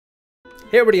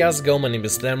Hey everybody, how's it going? My name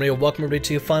is Devry. Welcome everybody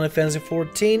to Final Fantasy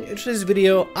XIV. In today's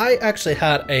video, I actually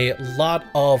had a lot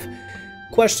of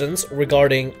questions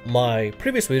regarding my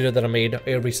previous video that I made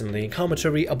recently in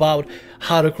commentary about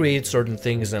how to create certain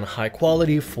things in high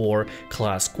quality for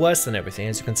class quests and everything.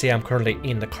 As you can see, I'm currently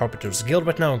in the Carpenter's Guild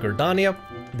right now in Gardania.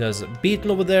 There's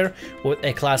Beaten over there with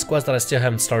a class quest that I still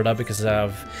haven't started up because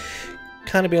I've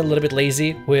kind of been a little bit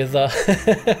lazy with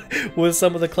with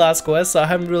some of the class quests, so I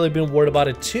haven't really been worried about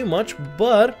it too much,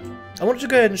 but I wanted to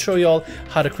go ahead and show you all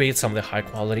how to create some of the high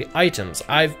quality items.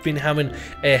 I've been having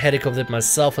a headache of it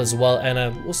myself as well, and I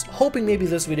was hoping maybe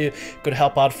this video could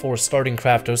help out for starting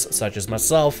crafters such as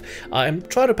myself. I'm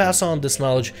trying to pass on this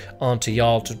knowledge onto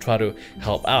y'all to try to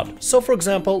help out. So for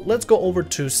example, let's go over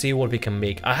to see what we can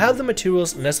make. I have the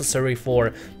materials necessary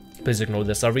for. Please ignore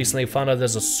this. I recently found out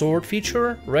there's a sword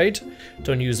feature, right?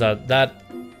 Don't use that. That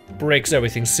breaks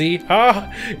everything. See?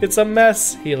 Ah, it's a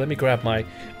mess. Here, let me grab my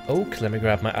oak. Let me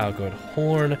grab my Algoed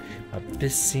horn, my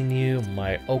Sinew,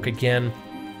 my oak again.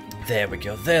 There we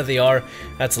go. There they are.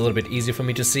 That's a little bit easier for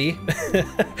me to see.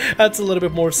 That's a little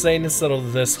bit more sane instead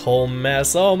of this whole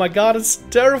mess. Oh my god, it's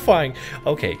terrifying.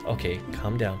 Okay,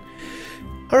 calm down.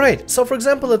 Alright, so for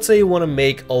example, let's say you want to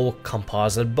make a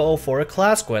composite bow for a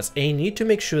class quest, and you need to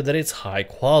make sure that it's high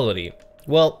quality.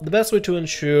 Well, the best way to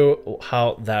ensure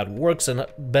how that works and the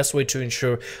best way to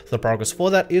ensure the progress for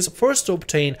that is first to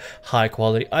obtain high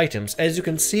quality items. As you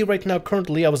can see right now,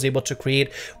 currently I was able to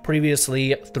create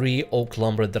previously 3 oak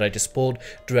lumber that I just pulled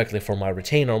directly from my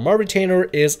retainer. My retainer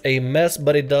is a mess,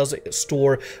 but it does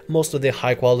store most of the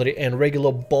high quality and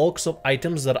regular bulks of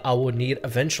items that I will need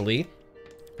eventually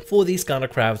for these kind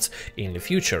of crafts in the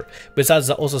future. Besides,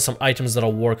 there are also some items that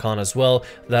I'll work on as well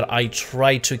that I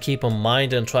try to keep in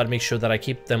mind and try to make sure that I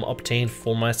keep them obtained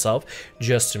for myself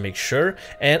just to make sure.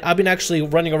 And I've been actually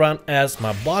running around as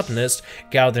my botanist,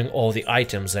 gathering all the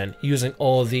items and using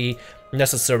all the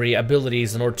necessary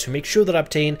abilities in order to make sure that I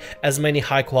obtain as many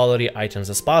high quality items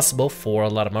as possible for a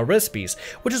lot of my recipes,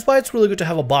 which is why it's really good to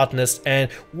have a botanist and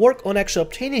work on actually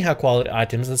obtaining high quality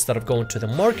items instead of going to the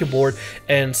market board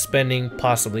and spending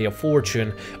possibly a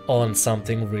fortune on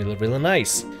something really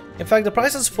nice. In fact, the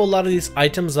prices for a lot of these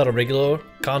items that are regular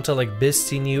content like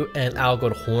Sinew and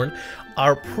Algoed horn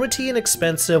are pretty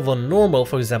inexpensive or normal.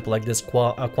 For example, like this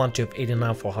quantity of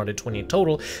 89 for 120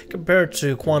 total compared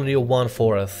to quantity of 1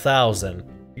 for 1,000.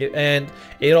 And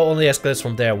it only escalates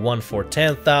from there. 1 for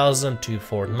 10,000, 2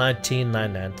 for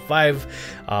 19,995,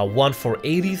 1 for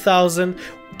 80,000,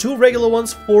 2 regular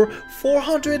ones for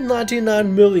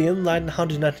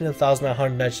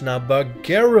 499,999,999. But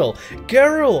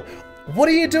Geralt, what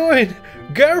are you doing?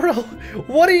 Geralt,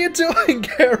 what are you doing,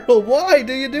 Geralt? Why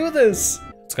do you do this?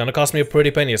 It's gonna cost me a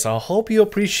pretty penny, so I hope you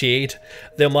appreciate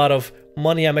the amount of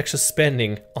money I'm actually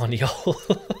spending on y'all.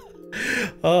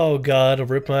 Oh god,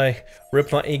 rip my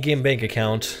in-game bank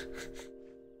account.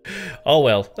 Oh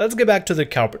well, let's get back to the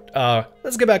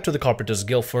Carpenter's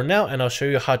Guild for now, and I'll show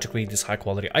you how to create these high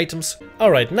quality items.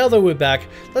 Alright, now that we're back,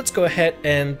 let's go ahead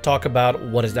and talk about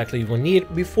what exactly you will need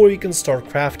before you can start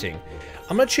crafting.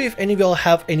 I'm not sure if any of y'all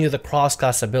have any of the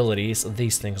cross-class abilities,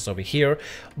 these things over here,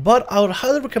 but I would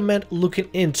highly recommend looking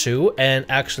into and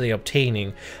actually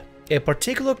obtaining a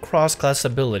particular cross-class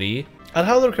ability. I'd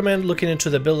highly recommend looking into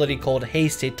the ability called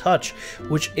Hasty Touch,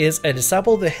 which is a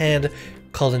Disciple of the Hand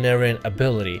culinarian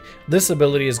ability. This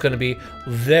ability is going to be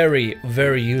very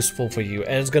useful for you,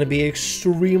 and it's going to be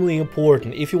extremely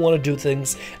important if you want to do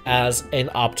things as an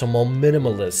optimal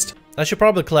minimalist. I should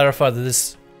probably clarify that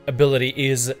this ability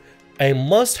is a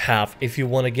must-have if you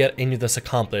want to get any of this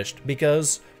accomplished,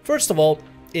 because first of all,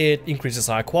 it increases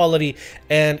high quality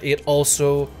and it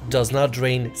also does not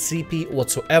drain CP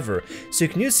whatsoever. So you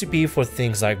can use CP for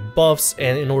things like buffs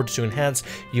and in order to enhance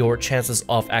your chances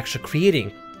of actually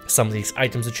creating some of these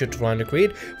items that you're trying to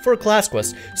create for a class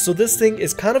quest. So this thing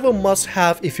is kind of a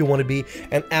must-have if you want to be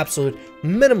an absolute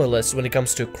minimalist when it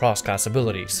comes to cross-class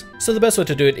abilities. So the best way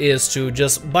to do it is to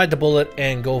just bite the bullet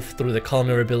and go through the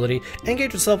culinary ability and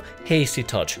get yourself Hasty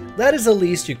Touch. That is the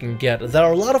least you can get. There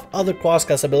are a lot of other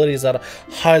cross-class abilities that I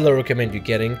highly recommend you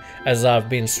getting, as I've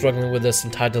been struggling with this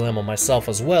entire dilemma myself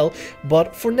as well,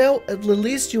 but for now, the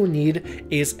least you need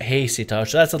is Hasty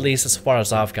Touch. That's at least as far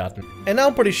as I've gotten. And now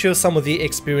I'm pretty sure some of the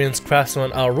experienced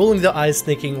craftsmen are rolling their eyes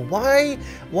thinking, why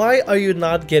are you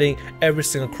not getting every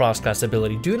single cross-class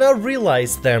ability? Do you not realize,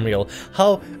 Thamiel,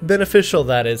 how beneficial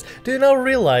that is? Do you not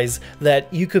realize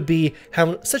that you could be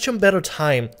having such a better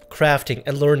time crafting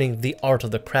and learning the art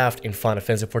of the craft in Final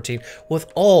Fantasy XIV with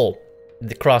all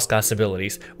the cross-class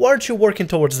abilities? Why aren't you working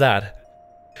towards that?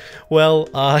 Well,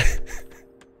 I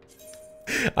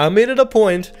made it a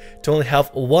point to only have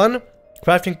one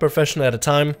crafting profession at a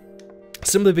time,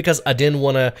 simply because I didn't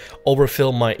want to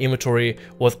overfill my inventory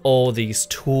with all these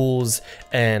tools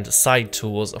and side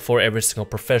tools for every single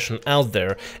profession out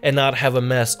there and not have a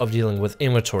mess of dealing with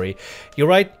inventory. You're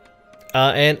right.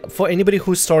 And for anybody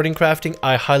who's starting crafting,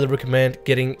 I highly recommend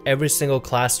getting every single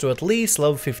class to at least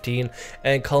level 15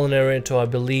 and culinary into, I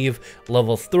believe,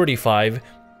 level 35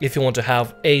 if you want to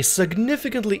have a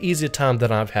significantly easier time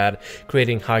than I've had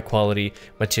creating high quality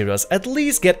materials. At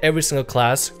least get every single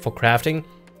class for crafting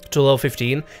to level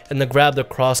 15 and then grab the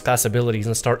cross-class abilities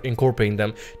and start incorporating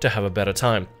them to have a better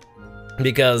time.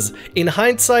 Because in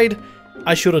hindsight,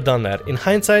 I should have done that. In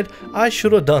hindsight, I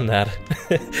should have done that.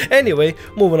 Anyway,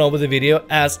 moving on with the video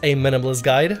as a minimalist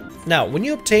guide. Now, when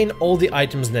you obtain all the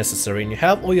items necessary and you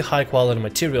have all your high quality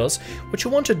materials, what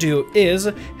you want to do is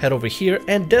head over here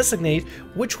and designate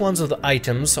which ones of the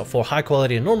items for high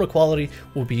quality and normal quality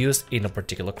will be used in a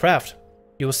particular craft.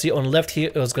 You will see on the left here,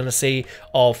 it was going to say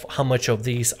of how much of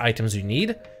these items you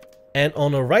need. And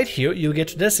on the right here, you get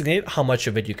to designate how much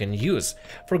of it you can use.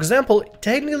 For example,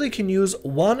 technically you can use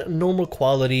 1 normal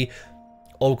quality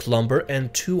oak lumber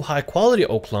and 2 high quality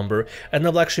oak lumber, and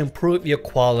that will actually improve your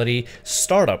quality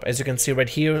startup. As you can see right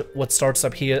here, what starts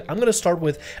up here, I'm going to start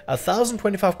with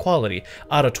 1025 quality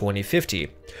out of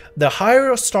 2050. The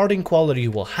higher starting quality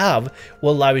you will have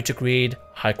will allow you to create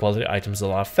high quality items a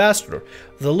lot faster.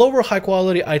 The lower high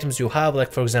quality items you have,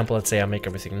 like for example, let's say I make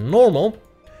everything normal,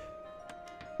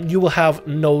 you will have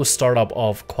no startup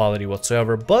of quality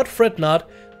whatsoever, but fret not,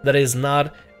 that is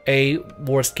not a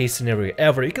worst case scenario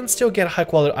ever. You can still get high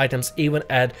quality items even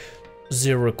at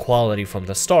 0 quality from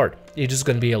the start. It's just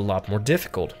going to be a lot more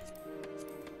difficult.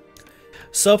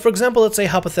 So for example, let's say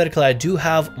hypothetically I do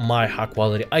have my high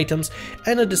quality items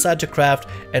and I decide to craft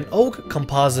an oak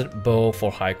composite bow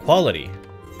for high quality.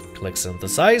 Click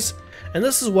synthesize, and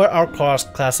this is where our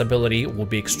cross-class ability will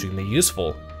be extremely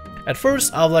useful. At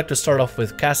first, I would like to start off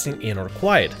with casting Inner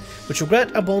Quiet, which will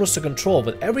grant a bonus to control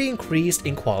with every increase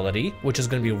in quality, which is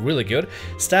going to be really good,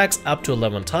 stacks up to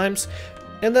 11 times,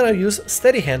 and then I use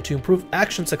Steady Hand to improve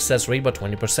action success rate by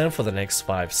 20% for the next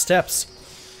 5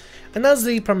 steps. And that's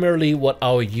primarily what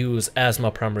I'll use as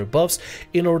my primary buffs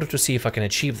in order to see if I can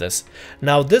achieve this.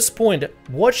 Now at this point,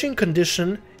 watching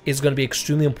condition is going to be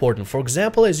extremely important. For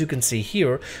example, as you can see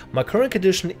here, my current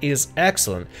condition is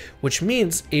excellent, which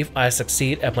means if I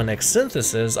succeed at my next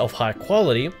synthesis of high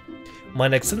quality, my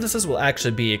next synthesis will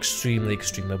actually be extremely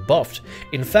buffed.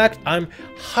 In fact, I'm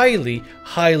highly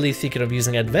thinking of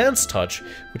using Advanced Touch,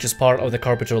 which is part of the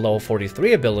Carpenter level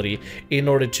 43 ability, in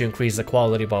order to increase the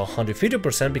quality by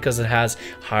 150% because it has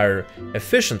higher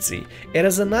efficiency. It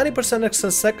has a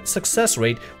 90% success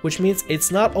rate, which means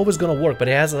it's not always going to work, but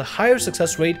it has a higher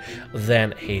success rate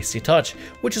than Hasty Touch,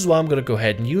 which is why I'm going to go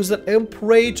ahead and use it and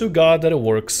pray to God that it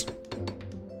works.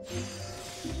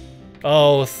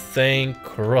 Oh, thank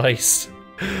Christ.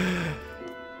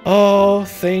 Oh,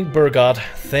 thank Burgod.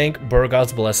 Thank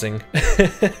Burgod's blessing.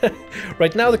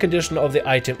 Right now, the condition of the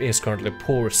item is currently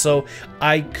poor, so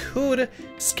I could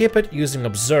skip it using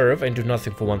Observe and do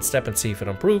nothing for 1 step and see if it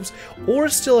improves, or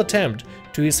still attempt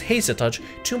to use Hasty Touch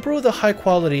to improve the high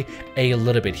quality a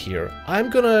little bit here. I'm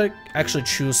gonna actually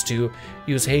choose to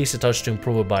use Hasty Touch to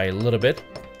improve it by a little bit.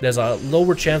 There's a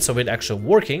lower chance of it actually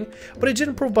working, but it did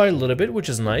improve by a little bit, which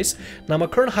is nice. Now my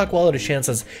current high quality chance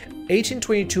is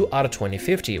 1822 out of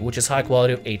 2050, which is high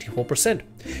quality of 84%.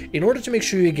 In order to make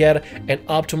sure you get an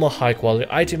optimal high quality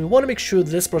item, you want to make sure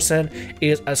this percent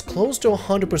is as close to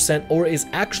 100% or is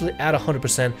actually at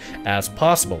 100% as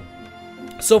possible.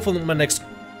 So for my next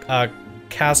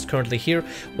cast currently here,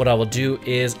 what I will do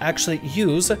is actually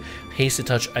use Hasty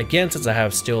Touch again, since I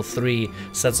have still 3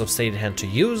 sets of Steady Hand to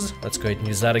use. Let's go ahead and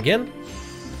use that again.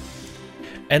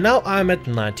 And now I'm at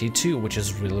 92, which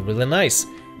is really nice.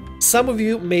 Some of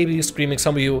you may be screaming,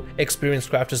 some of you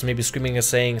experienced crafters may be screaming and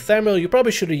saying, Thermal, you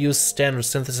probably should have used standard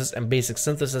synthesis and basic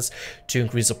synthesis to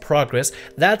increase the progress.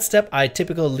 That step I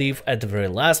typically leave at the very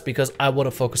last because I want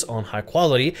to focus on high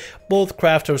quality. Both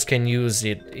crafters can use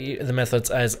the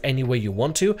methods as any way you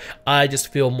want to. I just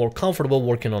feel more comfortable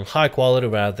working on high quality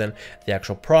rather than the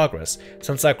actual progress.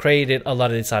 Since I created a lot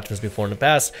of these items before in the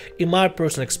past, in my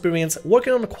personal experience,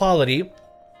 working on the quality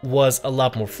was a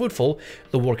lot more fruitful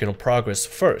than working on progress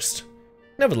first.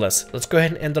 Nevertheless, let's go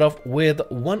ahead and end it off with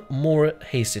 1 more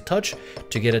Hasty Touch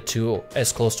to get it to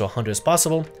as close to 100 as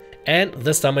possible, and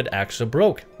this time it actually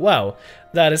broke. Wow,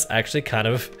 that is actually kind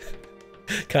of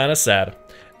sad.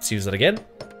 Let's use it again.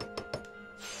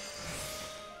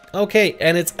 Okay,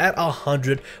 and it's at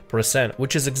 100%,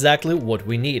 which is exactly what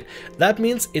we need. That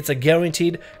means it's a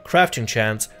guaranteed crafting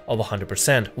chance of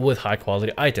 100% with high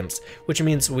quality items, which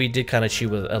means we did kind of cheat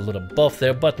with a little buff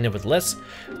there, but nevertheless,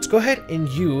 let's go ahead and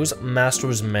use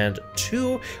Master's Mend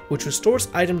 2, which restores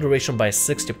item duration by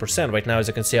 60%. Right now, as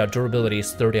you can see, our durability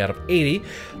is 30 out of 80.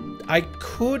 I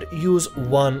could use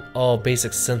one of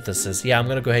Basic Synthesis. Yeah, I'm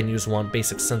gonna go ahead and use one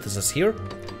Basic Synthesis here.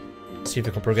 See if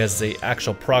we can progress the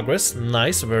actual progress.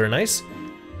 Nice, very nice.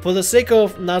 For the sake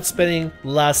of not spending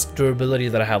last durability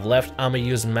that I have left, I'm gonna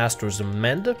use Master's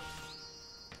Mend.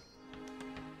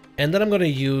 And then I'm gonna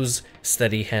use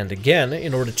Steady Hand again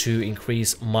in order to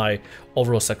increase my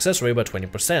overall success rate by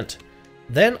 20%.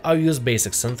 Then I'll use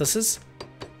Basic Synthesis.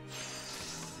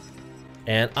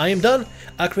 And I am done.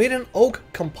 I created an oak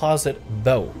composite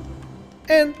bow.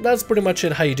 And that's pretty much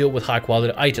it, how you deal with high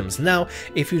quality items. Now,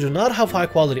 if you do not have high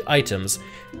quality items,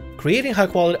 creating high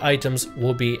quality items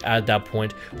will be at that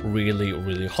point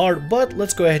really hard, but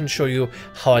let's go ahead and show you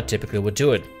how I typically would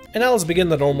do it. And now let's begin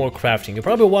the normal crafting. You're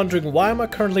probably wondering why am I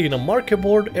currently in a market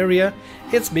board area?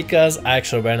 It's because I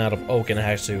actually ran out of oak and I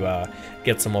had to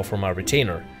get some more from my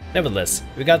retainer. Nevertheless,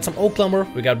 we got some oak lumber,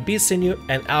 we got beast sinew,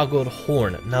 and algoed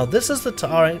horn. Now this is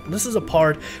a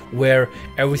part where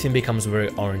everything becomes very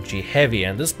RNG heavy,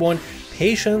 and at this point,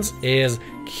 patience is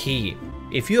key.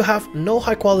 If you have no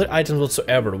high quality items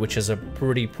whatsoever, which is a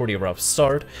pretty rough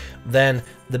start, then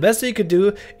the best thing you could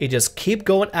do is just keep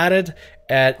going at it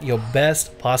at your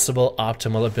best possible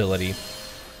optimal ability.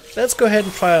 Let's go ahead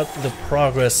and try out the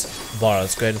progress bar.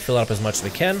 Let's go ahead and fill it up as much as we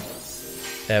can.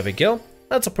 There we go.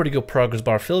 That's a pretty good progress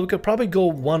bar fill. We could probably go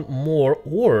one more,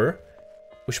 or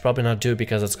we should probably not do it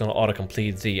because it's going to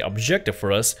auto-complete the objective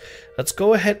for us. Let's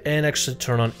go ahead and actually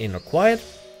turn on Inner Quiet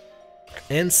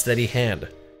and Steady Hand.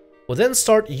 We'll then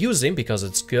start using, because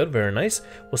it's good, very nice,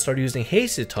 we'll start using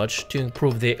Hasty Touch to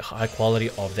improve the high quality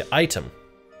of the item.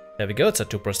 There we go, it's at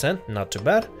 2%, not too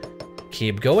bad.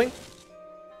 Keep going.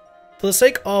 For the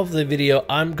sake of the video,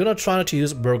 I'm gonna try not to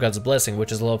use Burgod's Blessing,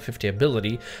 which is a level 50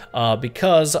 ability,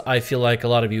 because I feel like a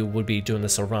lot of you would be doing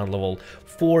this around level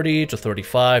 40 to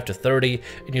 35 to 30,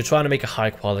 and you're trying to make a high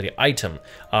quality item.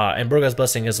 And Burgod's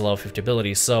Blessing is a level 50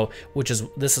 ability, so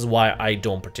this is why I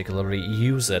don't particularly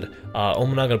use it.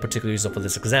 I'm not gonna particularly use it for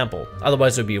this example.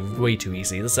 Otherwise, it would be way too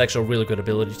easy. This is actually a really good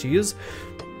ability to use.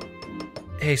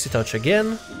 Hasty Touch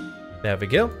again. There we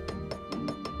go.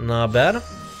 Not bad.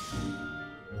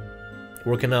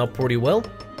 Working out pretty well.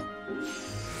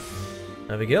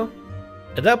 There we go.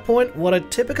 At that point, what I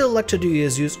typically like to do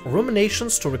is use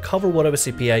Ruminations to recover whatever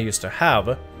CP I used to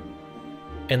have,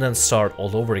 and then start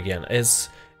all over again. It's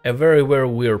a very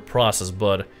weird process,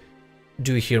 but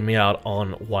do hear me out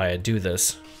on why I do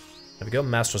this. There we go.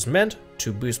 Master's Mend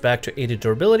to boost back to 80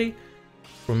 durability.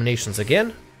 Ruminations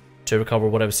again to recover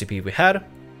whatever CP we had.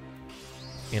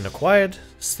 Inner Quiet,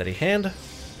 Steady Hand,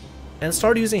 and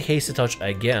start using Hasty Touch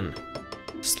again.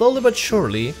 Slowly but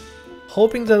surely,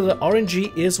 hoping that the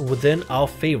RNG is within our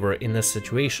favor in this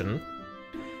situation.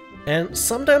 And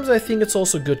sometimes I think it's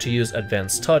also good to use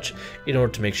Advanced Touch in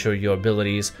order to make sure your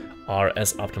abilities are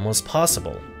as optimal as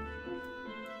possible.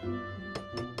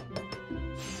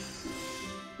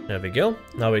 There we go.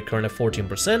 Now we're currently at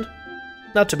 14%.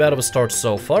 Not too bad of a start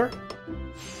so far.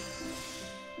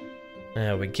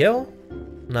 There we go.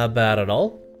 Not bad at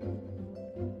all.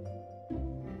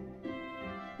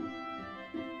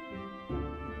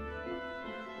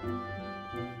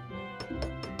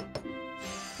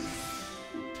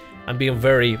 I'm being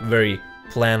very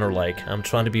planner-like. I'm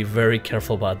trying to be very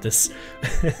careful about this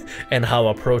and how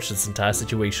I approach this entire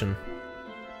situation.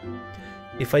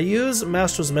 If I use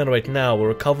Master's Mend right now, we'll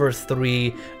recover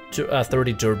 30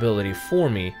 durability for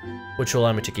me, which will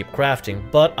allow me to keep crafting,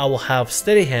 but I will have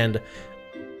Steady Hand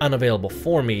unavailable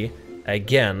for me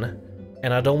again,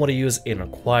 and I don't want to use Inner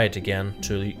Quiet again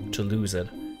to lose it.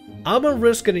 I'm at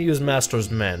risk going to use Master's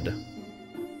Mend.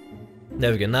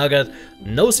 There we go, now I got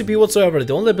no CP whatsoever.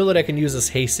 The only ability I can use is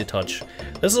Hasty Touch.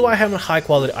 This is why having high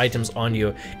quality items on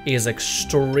you is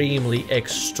extremely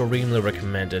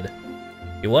recommended.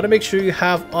 You want to make sure you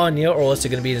have on you, or else you're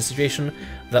going to be in a situation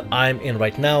that I'm in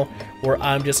right now, where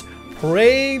I'm just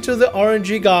praying to the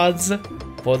RNG gods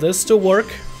for this to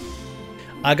work.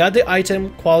 I got the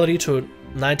item quality to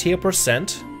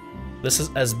 98%. This is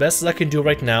as best as I can do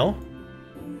right now.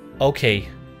 Okay,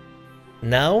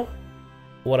 now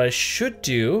what I should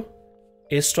do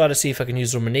is try to see if I can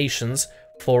use Ruminations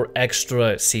for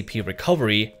extra CP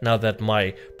recovery now that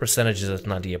my percentage is at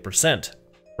 98%,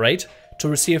 right?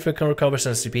 To see if I can recover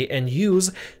some CP and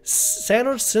use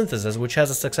Standard Synthesis, which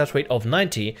has a success rate of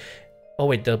 90, Oh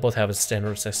wait, they both have a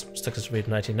standard success rate of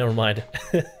 19, never mind.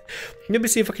 Let me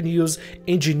see if I can use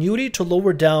Ingenuity to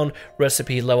lower down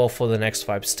recipe level for the next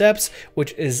 5 steps,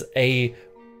 which is a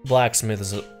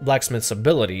blacksmith's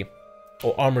ability.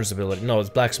 Or armor's ability. No,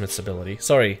 it's blacksmith's ability.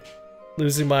 Sorry.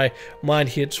 Losing my mind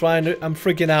here, I'm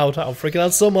freaking out. I'm freaking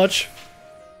out so much.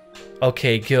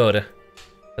 Okay, good.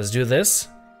 Let's do this.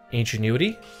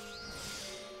 Ingenuity.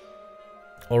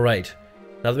 Alright.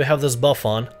 Now that we have this buff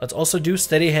on, let's also do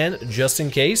Steady Hand just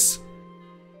in case.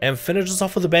 And finish this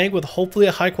off with a bang with hopefully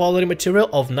a high quality material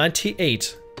of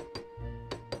 98.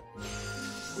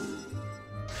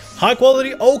 High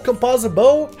quality oak composite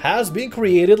bow has been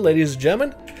created, ladies and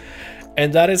gentlemen.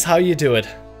 And that is how you do it.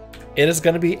 It is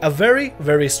going to be a very,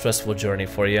 very stressful journey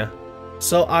for you.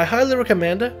 So I highly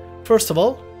recommend, first of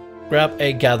all, grab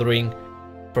a gathering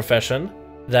profession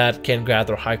that can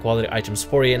gather high quality items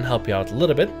for you and help you out a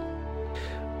little bit.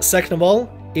 Second of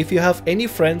all, if you have any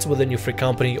friends within your free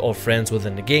company or friends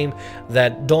within the game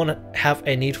that don't have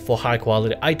a need for high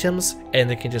quality items and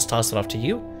they can just toss it off to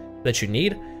you that you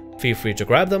need, feel free to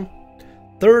grab them.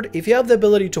 Third, if you have the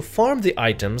ability to farm the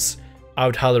items, I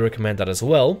would highly recommend that as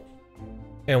well.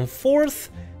 And fourth,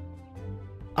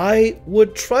 I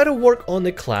would try to work on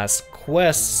the class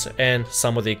quests and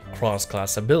some of the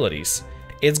cross-class abilities.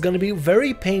 It's going to be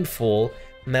very painful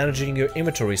managing your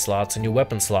inventory slots and your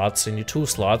weapon slots and your tool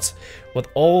slots with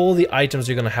all the items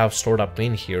you're going to have stored up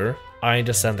in here. I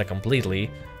understand that completely.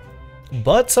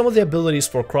 But some of the abilities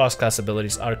for cross-class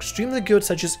abilities are extremely good,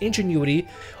 such as Ingenuity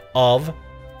of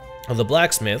the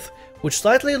Blacksmith, which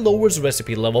slightly lowers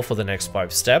recipe level for the next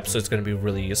 5 steps, so it's going to be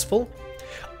really useful.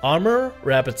 Armor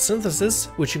Rapid Synthesis,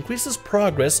 which increases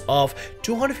progress of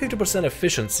 250%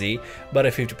 efficiency but a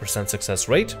 50% success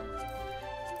rate.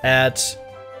 At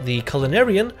the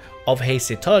Culinarian of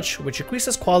Hasty Touch, which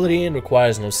increases quality and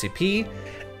requires no CP,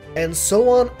 and so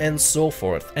on and so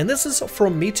forth. And this is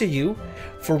from me to you,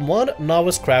 from one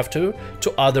novice crafter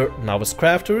to other novice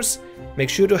crafters. Make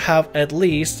sure to have at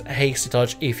least Hasty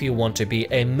Touch if you want to be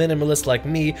a minimalist like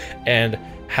me and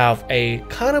have a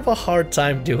kind of a hard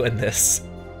time doing this.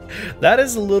 That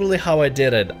is literally how I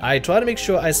did it. I try to make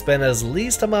sure I spend as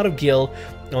least amount of gil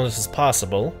on this as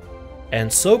possible,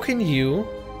 and so can you.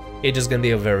 It is going to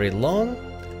be a very long,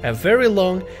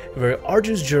 very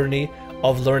arduous journey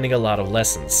of learning a lot of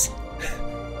lessons.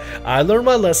 I learned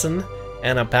my lesson,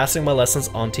 and I'm passing my lessons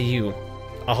on to you.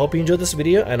 I hope you enjoyed this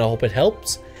video, and I hope it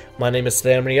helps. My name is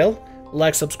Devry.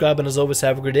 Like, subscribe, and as always,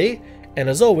 have a good day. And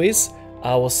as always,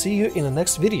 I will see you in the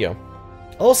next video.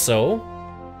 Also,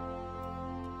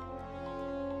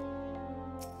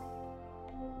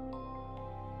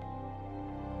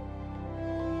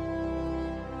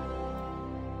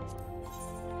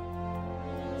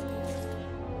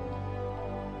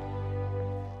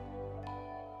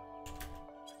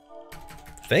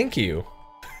 thank you.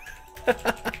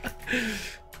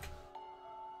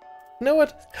 You know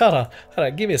what? Hold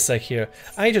on, give me a sec here.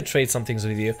 I need to trade some things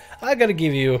with you. I gotta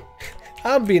give you...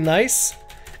 I'll be nice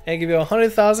and give you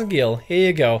 100,000 gil. Here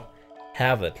you go.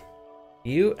 Have it.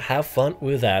 You have fun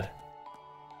with that.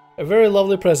 A very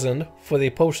lovely present for the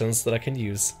potions that I can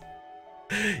use.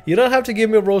 You don't have to give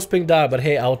me a rose pink dye, but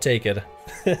hey, I'll take it.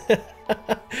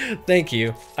 Thank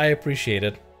you. I appreciate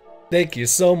it. Thank you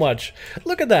so much.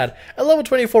 Look at that. A level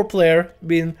 24 player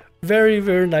being very,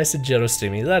 very nice and generous to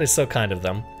me. That is so kind of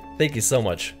them. Thank you so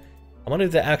much. I wonder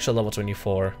if they're actual level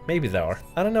 24. Maybe they are.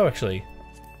 I don't know actually.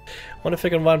 I wonder if I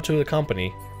can invite them to the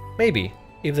company. Maybe.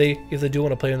 If they do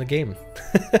want to play in the game.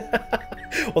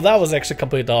 Well, that was actually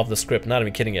completely off the script, not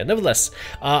even kidding it. Nevertheless,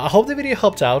 I hope the video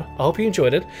helped out. I hope you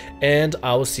enjoyed it, and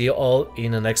I will see you all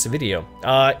in the next video.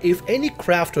 If any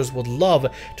crafters would love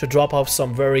to drop off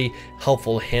some very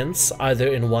helpful hints,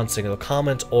 either in one single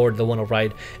comment or they want to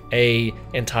write a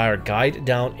entire guide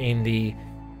down in the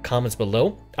comments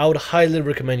below, I would highly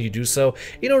recommend you do so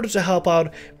in order to help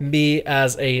out me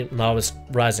as a novice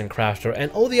rising crafter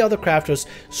and all the other crafters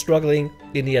struggling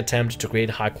in the attempt to create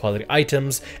high quality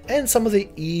items and some of the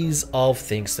ease of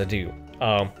things to do.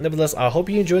 Nevertheless, I hope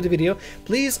you enjoyed the video.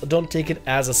 Please don't take it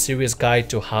as a serious guide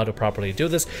to how to properly do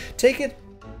this. Take it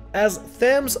as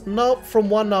Tham's not from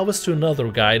one novice to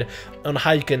another guide on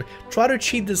how you can try to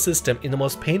cheat the system in the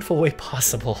most painful way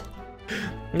possible.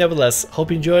 Nevertheless,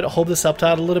 hope you enjoyed, hope this helped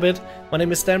out a little bit. My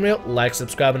name is Devry, like,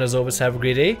 subscribe, and as always, have a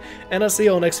great day, and I'll see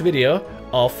you on the next video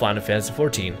of Final Fantasy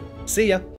XIV. See ya!